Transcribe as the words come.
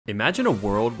Imagine a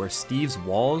world where Steve's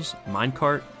walls,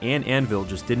 minecart, and anvil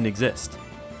just didn't exist.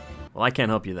 Well, I can't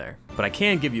help you there, but I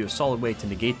can give you a solid way to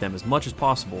negate them as much as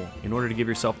possible in order to give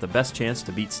yourself the best chance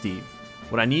to beat Steve.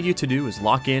 What I need you to do is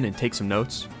lock in and take some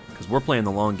notes, because we're playing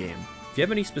the long game. If you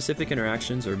have any specific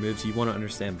interactions or moves you want to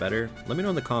understand better, let me know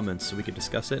in the comments so we can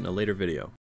discuss it in a later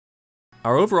video.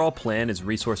 Our overall plan is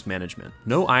resource management.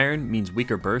 No iron means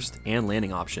weaker burst and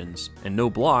landing options, and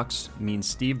no blocks means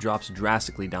Steve drops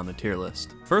drastically down the tier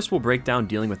list. First, we'll break down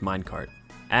dealing with minecart,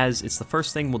 as it's the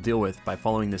first thing we'll deal with by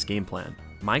following this game plan.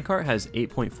 Minecart has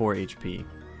 8.4 HP,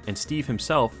 and Steve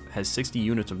himself has 60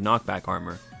 units of knockback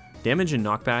armor. Damage and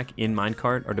knockback in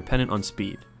minecart are dependent on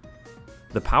speed.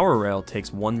 The power rail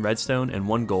takes 1 redstone and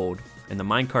 1 gold, and the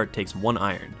minecart takes 1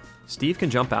 iron. Steve can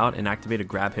jump out and activate a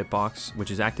grab hitbox,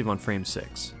 which is active on frame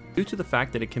 6. Due to the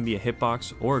fact that it can be a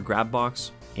hitbox or a grab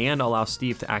box, and allow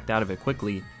Steve to act out of it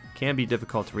quickly, can be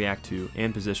difficult to react to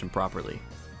and position properly.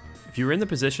 If you're in the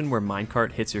position where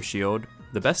minecart hits your shield,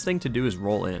 the best thing to do is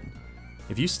roll in.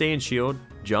 If you stay in shield,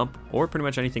 jump, or pretty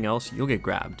much anything else, you'll get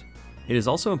grabbed. It is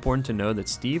also important to know that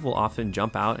Steve will often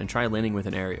jump out and try landing with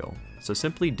an aerial, so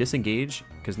simply disengage,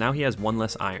 because now he has 1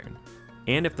 less iron.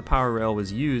 And if the power rail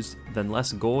was used, then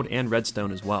less gold and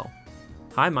redstone as well.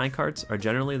 High minecarts are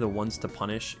generally the ones to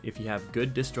punish if you have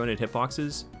good disjointed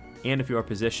hitboxes and if you are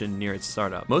positioned near its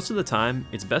startup. Most of the time,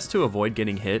 it's best to avoid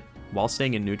getting hit while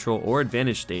staying in neutral or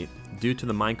advantage state due to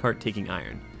the minecart taking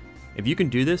iron. If you can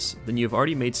do this, then you have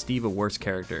already made Steve a worse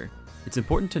character. It's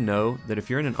important to know that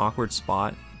if you're in an awkward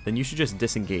spot, then you should just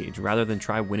disengage rather than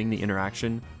try winning the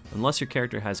interaction unless your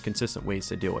character has consistent ways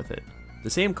to deal with it. The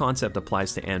same concept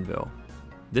applies to anvil.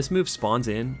 This move spawns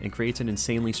in and creates an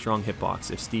insanely strong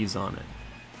hitbox if Steve's on it.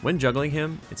 When juggling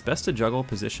him, it's best to juggle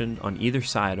positioned on either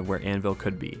side of where anvil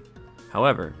could be.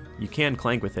 However, you can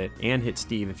clank with it and hit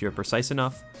Steve if you're precise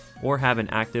enough or have an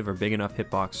active or big enough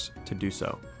hitbox to do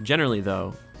so. Generally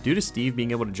though, due to Steve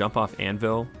being able to jump off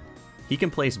anvil, he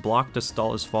can place block to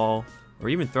stall his fall or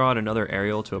even throw out another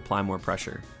aerial to apply more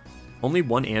pressure. Only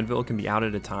 1 anvil can be out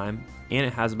at a time, and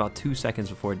it has about 2 seconds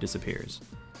before it disappears.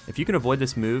 If you can avoid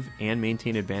this move and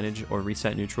maintain advantage or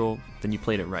reset neutral, then you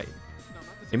played it right.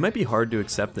 It might be hard to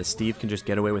accept that Steve can just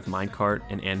get away with minecart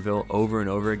and anvil over and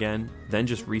over again, then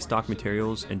just restock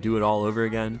materials and do it all over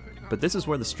again, but this is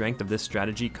where the strength of this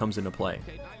strategy comes into play.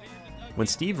 When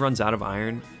Steve runs out of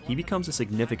iron, he becomes a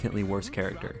significantly worse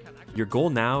character. Your goal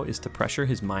now is to pressure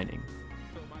his mining.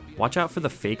 Watch out for the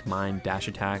fake mine dash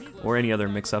attack or any other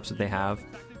mix-ups that they have,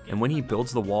 and when he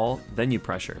builds the wall, then you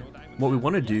pressure. What we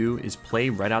want to do is play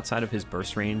right outside of his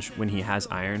burst range when he has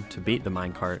iron to bait the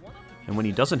minecart, and when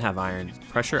he doesn't have iron,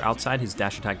 pressure outside his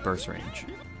dash attack burst range.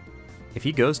 If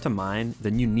he goes to mine,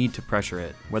 then you need to pressure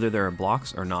it, whether there are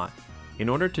blocks or not. In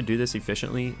order to do this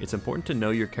efficiently, it's important to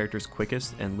know your character's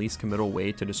quickest and least committal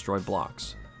way to destroy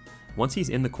blocks. Once he's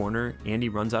in the corner and he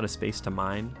runs out of space to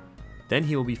mine, then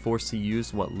he will be forced to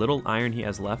use what little iron he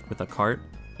has left with a cart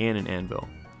and an anvil.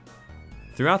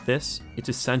 Throughout this, it's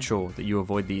essential that you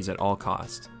avoid these at all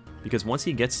costs, because once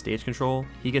he gets stage control,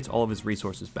 he gets all of his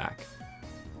resources back.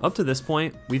 Up to this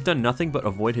point, we've done nothing but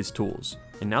avoid his tools,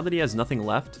 and now that he has nothing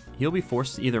left, he'll be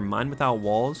forced to either mine without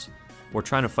walls, or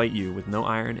trying to fight you with no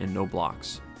iron and no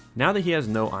blocks. Now that he has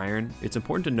no iron, it's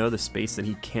important to know the space that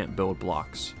he can't build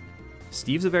blocks.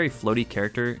 Steve's a very floaty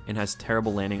character and has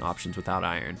terrible landing options without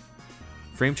iron.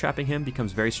 Frame trapping him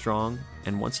becomes very strong,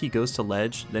 and once he goes to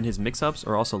ledge, then his mix-ups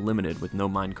are also limited with no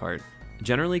minecart.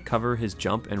 Generally cover his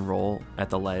jump and roll at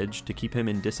the ledge to keep him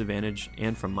in disadvantage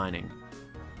and from mining.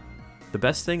 The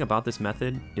best thing about this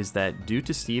method is that due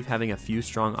to Steve having a few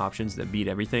strong options that beat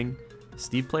everything,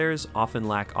 Steve players often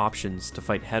lack options to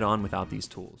fight head-on without these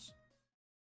tools.